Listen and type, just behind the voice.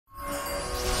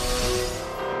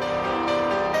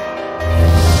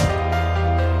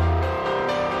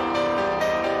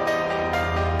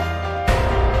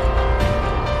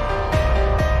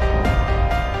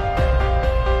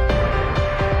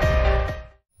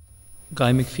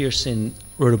Guy McPherson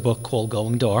wrote a book called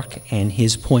Going Dark, and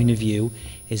his point of view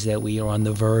is that we are on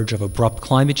the verge of abrupt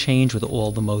climate change with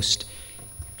all the most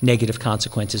negative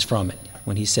consequences from it.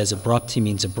 When he says abrupt, he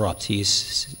means abrupt. He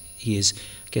is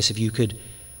I guess if you could,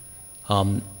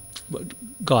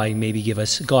 Guy, maybe give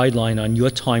us a guideline on your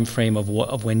time frame of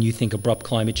when you think abrupt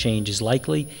climate change is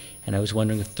likely, and I was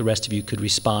wondering if the rest of you could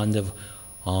respond of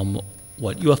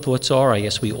what your thoughts are. I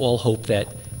guess we all hope that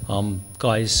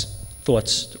Guy's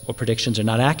thoughts or predictions are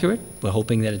not accurate. We're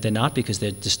hoping that they're not because they're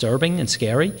disturbing and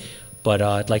scary, but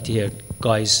I'd like to hear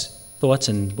Guy's thoughts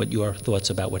and what your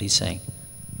thoughts about what he's saying.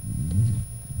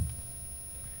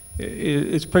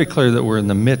 It's pretty clear that we're in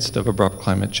the midst of abrupt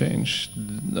climate change.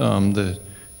 The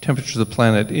temperature of the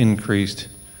planet increased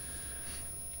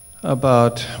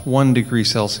about 1 degree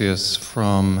Celsius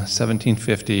from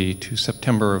 1750 to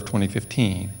September of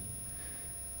 2015,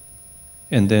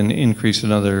 and then increased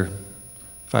another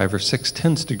 5 or 6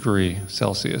 degrees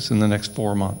Celsius in the next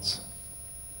 4 months.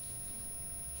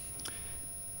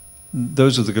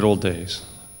 Those are the good old days,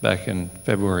 back in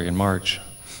February and March.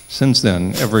 Since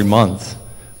then, every month,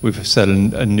 we've set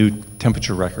a new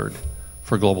temperature record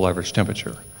for global average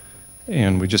temperature.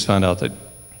 And we just found out that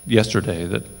yesterday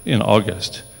that in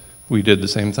August, we did the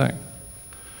same thing.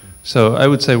 So I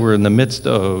would say we're in the midst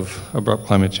of abrupt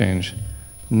climate change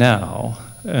now,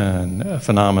 and a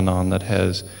phenomenon that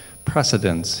has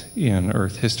precedence in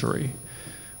Earth history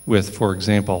with, for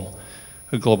example,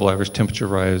 a global average temperature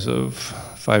rise of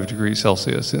 5 degrees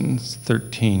Celsius in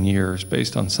 13 years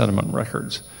based on sediment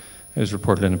records, as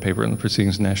reported in a paper in the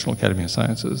Proceedings of the National Academy of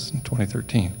Sciences in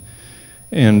 2013.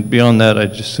 And beyond that,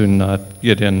 I'd just soon not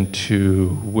get into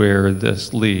where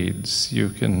this leads. You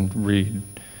can read,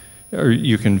 or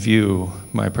you can view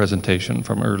my presentation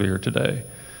from earlier today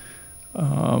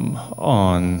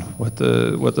on what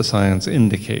the science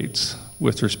indicates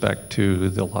with respect to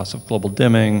the loss of global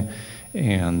dimming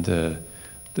and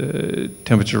the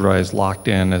temperature rise locked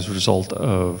in as a result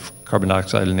of carbon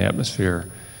dioxide in the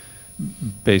atmosphere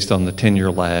based on the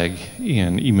 10-year lag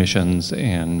in emissions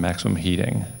and maximum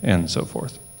heating and so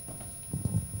forth.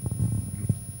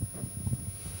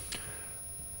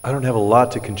 I don't have a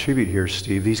lot to contribute here,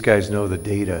 Steve. These guys know the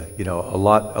data, a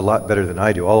lot better than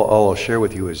I do. All I'll share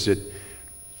with you is that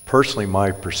personally,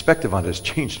 my perspective on it has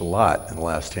changed a lot in the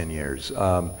last 10 years.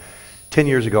 10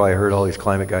 years ago, I heard all these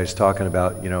climate guys talking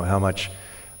about, how much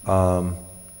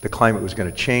the climate was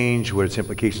going to change, what its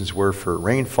implications were for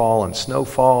rainfall and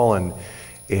snowfall and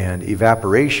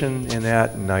evaporation and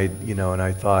that. And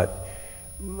I thought,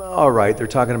 all right, they're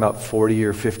talking about 40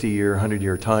 or 50 year,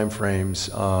 100-year time frames.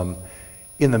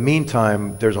 In the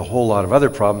meantime, there's a whole lot of other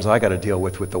problems I got to deal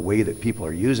with the way that people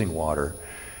are using water.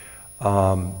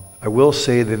 I will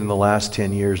say that in the last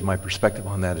 10 years, my perspective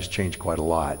on that has changed quite a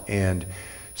lot. And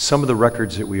some of the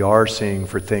records that we are seeing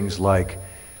for things like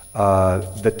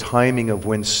the timing of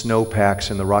when snowpacks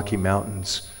in the Rocky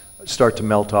Mountains start to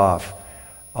melt off,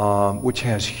 which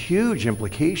has huge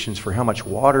implications for how much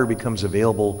water becomes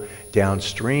available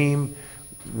downstream,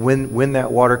 when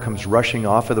that water comes rushing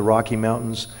off of the Rocky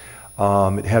Mountains.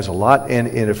 It has a lot, and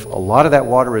if a lot of that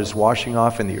water is washing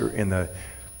off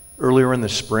earlier in the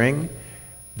spring,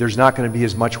 there's not going to be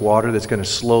as much water that's going to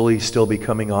slowly still be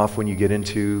coming off when you get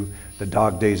into the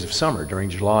dog days of summer during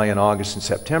July and August and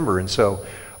September. And so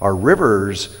our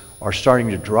rivers are starting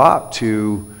to drop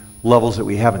to levels that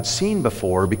we haven't seen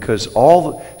before because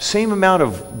all the same amount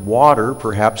of water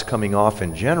perhaps coming off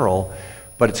in general,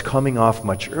 but it's coming off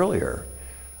much earlier.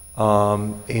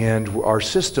 And our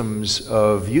systems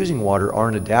of using water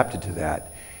aren't adapted to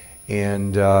that.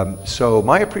 And so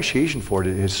my appreciation for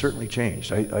it has certainly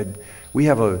changed. We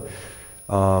have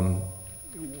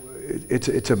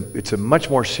it's a much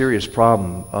more serious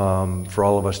problem for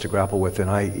all of us to grapple with than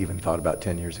I even thought about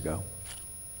 10 years ago.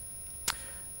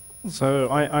 So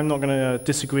I'm not going to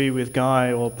disagree with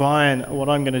Guy or Brian. What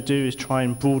I'm going to do is try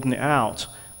and broaden it out.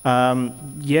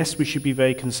 Yes, we should be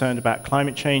very concerned about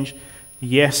climate change.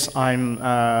 Yes, I'm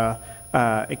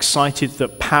excited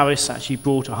that Paris actually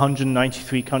brought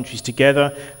 193 countries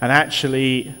together, and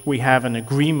actually we have an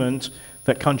agreement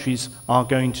that countries are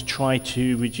going to try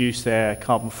to reduce their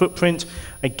carbon footprint.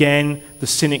 Again, the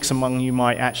cynics among you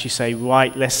might actually say,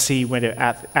 right, let's see whether it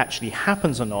actually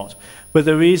happens or not. But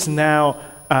there is now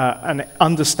an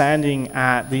understanding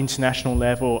at the international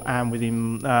level and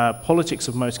within politics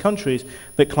of most countries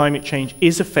that climate change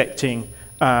is affecting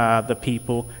the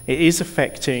people. It is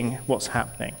affecting what's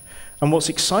happening. And what's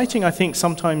exciting, I think,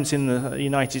 sometimes in the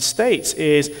United States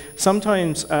is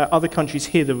sometimes other countries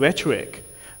hear the rhetoric,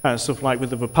 Sort of like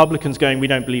with the Republicans going, we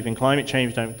don't believe in climate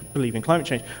change, we don't believe in climate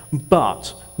change.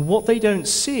 But what they don't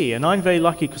see, and I'm very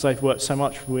lucky because I've worked so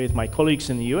much with my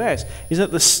colleagues in the US, is at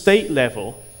the state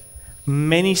level,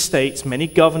 many states, many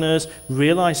governors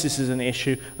realize this is an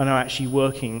issue and are actually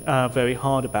working very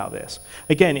hard about this.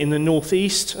 Again, in the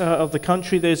northeast of the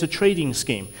country, there's a trading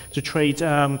scheme to trade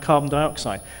carbon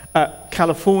dioxide.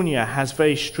 California has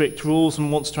very strict rules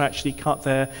and wants to actually cut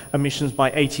their emissions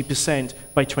by 80%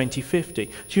 by 2050.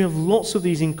 So you have lots of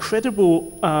these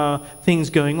incredible things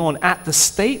going on at the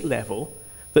state level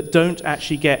that don't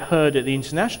actually get heard at the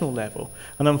international level.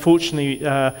 And unfortunately,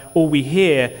 all we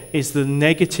hear is the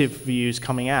negative views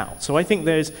coming out. So I think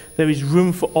there is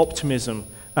room for optimism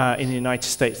in the United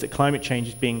States that climate change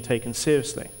is being taken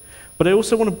seriously. But I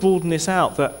also want to broaden this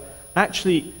out that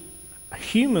actually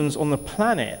humans on the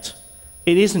planet,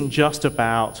 it isn't just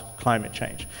about climate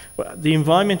change. The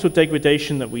environmental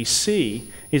degradation that we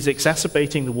see is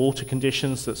exacerbating the water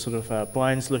conditions that sort of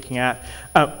Brian's looking at.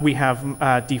 We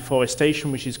have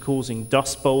deforestation, which is causing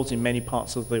dust bowls in many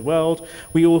parts of the world.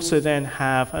 We also then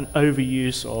have an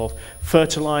overuse of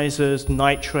fertilizers,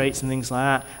 nitrates, and things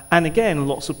like that. And again,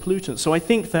 lots of pollutants. So I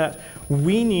think that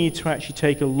we need to actually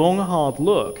take a long, hard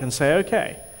look and say,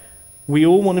 okay, we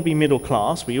all want to be middle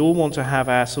class. We all want to have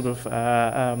our sort of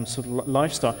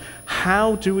lifestyle.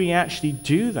 How do we actually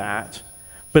do that,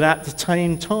 but at the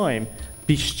same time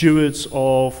be stewards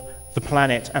of the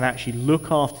planet and actually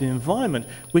look after the environment,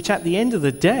 which at the end of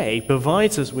the day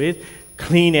provides us with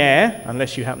clean air,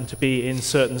 unless you happen to be in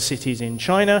certain cities in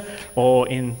China or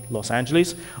in Los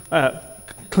Angeles,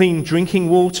 clean drinking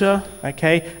water,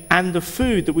 okay, and the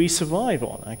food that we survive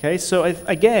on, okay? So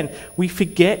again, we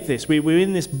forget this. We're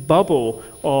in this bubble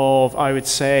of, I would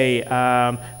say,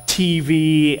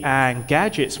 TV and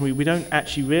gadgets. We don't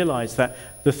actually realize that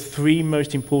the three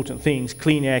most important things,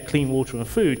 clean air, clean water, and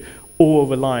food, all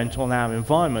reliant on our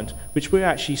environment, which we're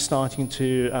actually starting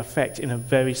to affect in a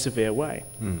very severe way.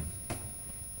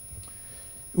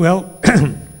 Well,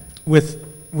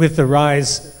 with the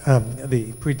rise,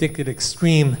 the predicted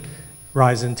extreme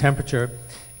rise in temperature,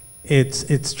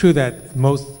 it's true that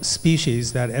most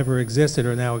species that ever existed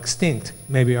are now extinct.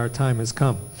 Maybe our time has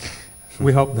come.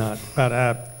 We hope not.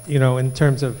 But you know, in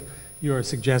terms of you're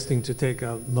suggesting to take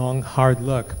a long, hard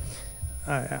look,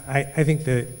 I think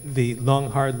the long,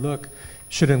 hard look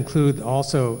should include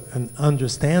also an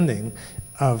understanding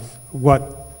of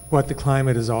what the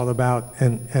climate is all about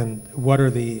and what are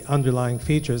the underlying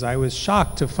features. I was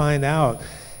shocked to find out,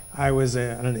 I was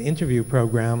on an interview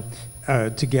program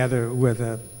together with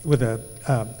a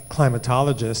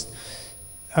climatologist,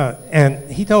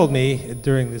 and he told me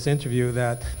during this interview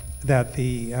that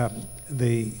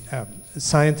the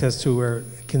scientists who were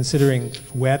considering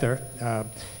weather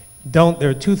there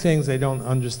are two things they don't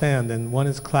understand, and one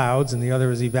is clouds and the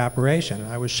other is evaporation.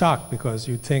 I was shocked because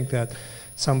you'd think that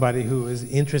somebody who is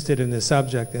interested in this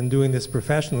subject and doing this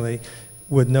professionally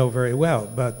would know very well.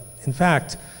 But in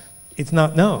fact, it's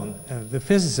not known. The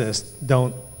physicists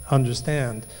don't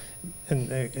understand.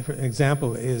 And for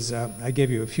example is, I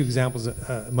gave you a few examples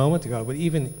a moment ago, but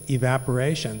even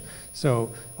evaporation.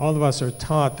 So all of us are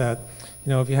taught that,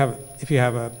 you know, if you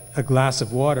have a glass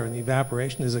of water and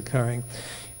evaporation is occurring,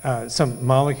 some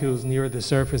molecules near the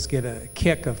surface get a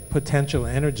kick of potential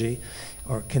energy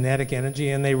or kinetic energy,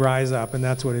 and they rise up, and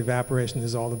that's what evaporation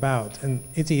is all about. And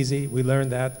it's easy. We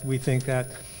learned that. We think that.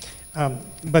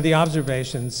 But the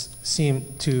observations seem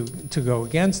to go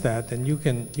against that, and you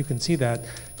can see that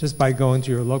just by going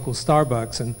to your local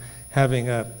Starbucks and having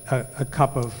a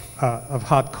cup of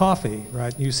hot coffee,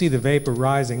 right? You see the vapor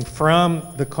rising from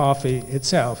the coffee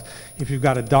itself. If you've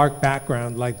got a dark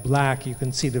background like black, you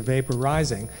can see the vapor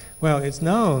rising. Well, it's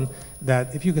known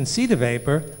that if you can see the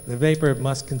vapor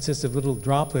must consist of little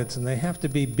droplets, and they have to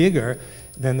be bigger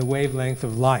than the wavelength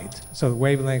of light. So the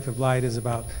wavelength of light is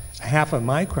about half a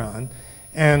micron,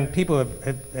 and people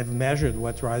have measured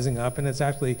what's rising up, and it's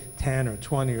actually 10 or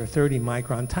 20 or 30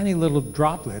 micron, tiny little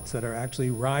droplets that are actually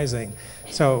rising.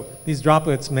 So these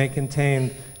droplets may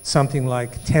contain something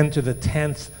like 10 to the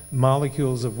 10th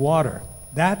molecules of water.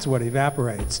 That's what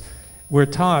evaporates. We're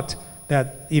taught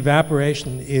that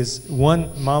evaporation is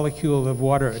one molecule of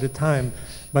water at a time,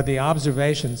 but the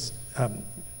observations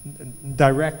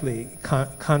directly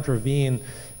contravene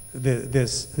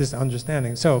this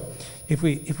understanding. So if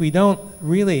we don't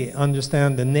really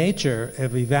understand the nature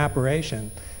of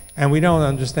evaporation, and we don't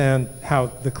understand how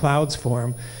the clouds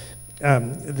form,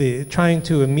 trying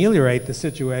to ameliorate the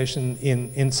situation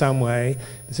in some way,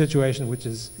 the situation which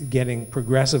is getting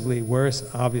progressively worse,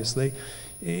 obviously,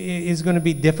 is going to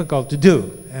be difficult to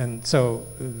do. And so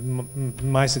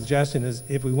my suggestion is,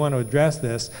 if we want to address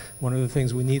this, one of the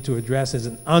things we need to address is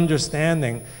an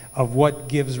understanding of what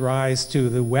gives rise to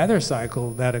the weather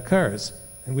cycle that occurs.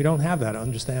 And we don't have that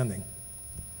understanding.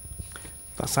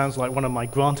 That sounds like one of my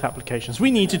grant applications.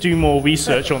 We need to do more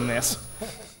research on this.